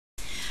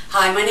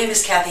Hi, my name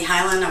is Kathy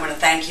Hyland. I want to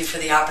thank you for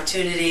the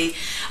opportunity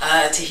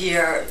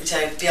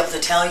to be able to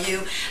tell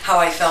you how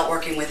I felt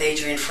working with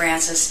Adrienne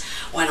Francis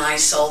when I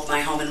sold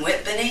my home in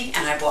Whitby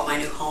and I bought my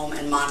new home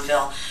in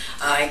Montville.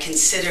 I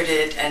considered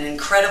it an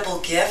incredible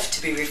gift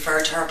to be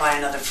referred to her by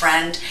another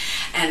friend,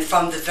 and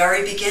from the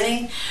very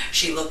beginning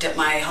she looked at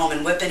my home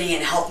in Whitby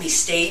and helped me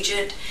stage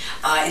it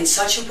in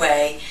such a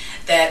way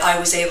that I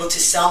was able to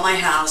sell my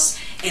house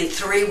in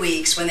 3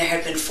 weeks when there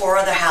had been 4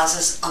 other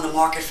houses on the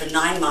market for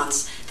 9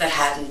 months that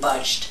hadn't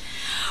budged.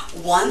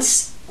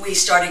 Once we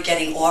started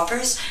getting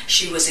offers,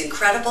 she was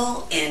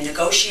incredible in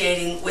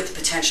negotiating with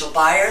potential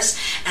buyers,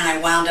 and I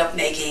wound up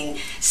making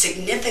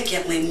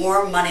significantly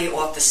more money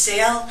off the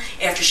sale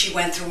after she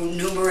went through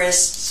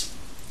numerous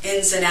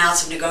ins and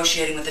outs of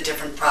negotiating with the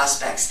different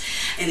prospects.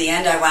 In the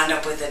end, I wound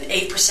up with an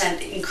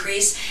 8%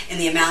 increase in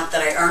the amount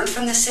that I earned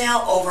from the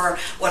sale over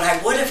what I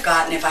would have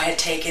gotten if I had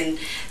taken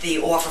the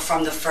offer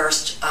from the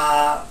first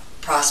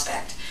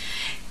prospect.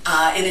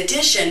 In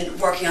addition,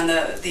 working on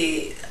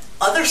the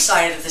other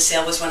side of the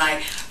sale was when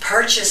I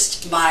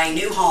purchased my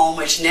new home,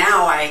 which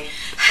now I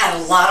had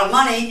a lot of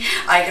money.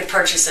 I could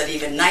purchase an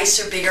even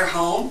nicer, bigger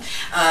home,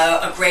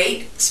 a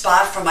great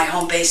spot for my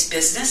home-based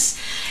business.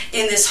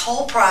 In this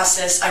whole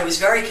process, I was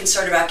very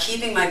concerned about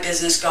keeping my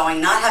business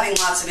going, not having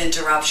lots of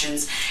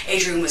interruptions.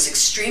 Adrienne was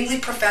extremely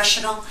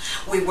professional.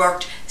 We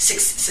worked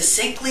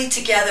succinctly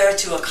together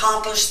to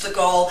accomplish the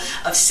goal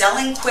of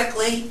selling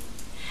quickly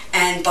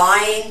and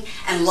buying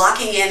and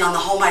locking in on the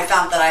home I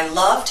found that I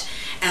loved,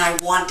 and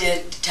I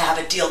wanted to have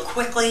a deal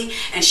quickly,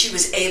 and she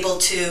was able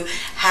to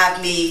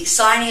have me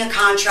signing a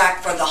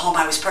contract for the home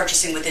I was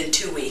purchasing within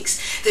 2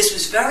 weeks. This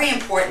was very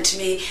important to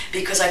me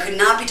because I could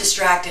not be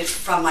distracted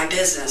from my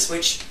business,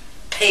 which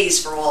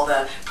pays for all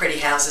the pretty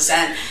houses.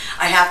 And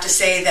I have to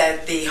say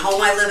that the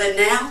home I live in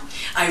now,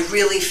 I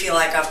really feel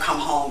like I've come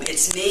home.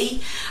 It's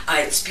me,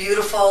 it's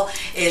beautiful,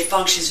 it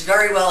functions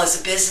very well as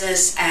a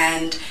business,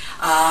 and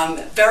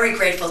very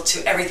grateful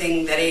to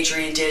everything that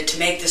Adrienne did to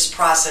make this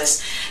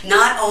process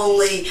not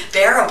only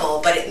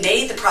bearable, but it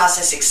made the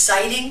process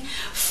exciting,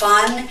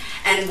 fun,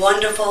 and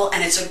wonderful,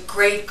 and it's a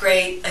great,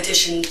 great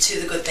addition to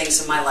the good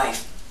things in my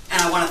life.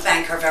 And I want to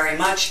thank her very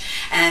much.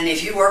 And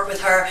if you work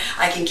with her,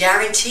 I can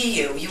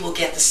guarantee you will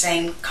get the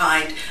same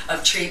kind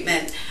of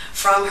treatment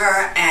from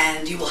her,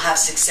 and you will have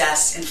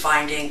success in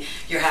finding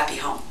your happy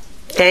home.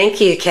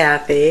 Thank you,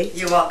 Kathy.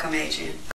 You're welcome, Adrienne.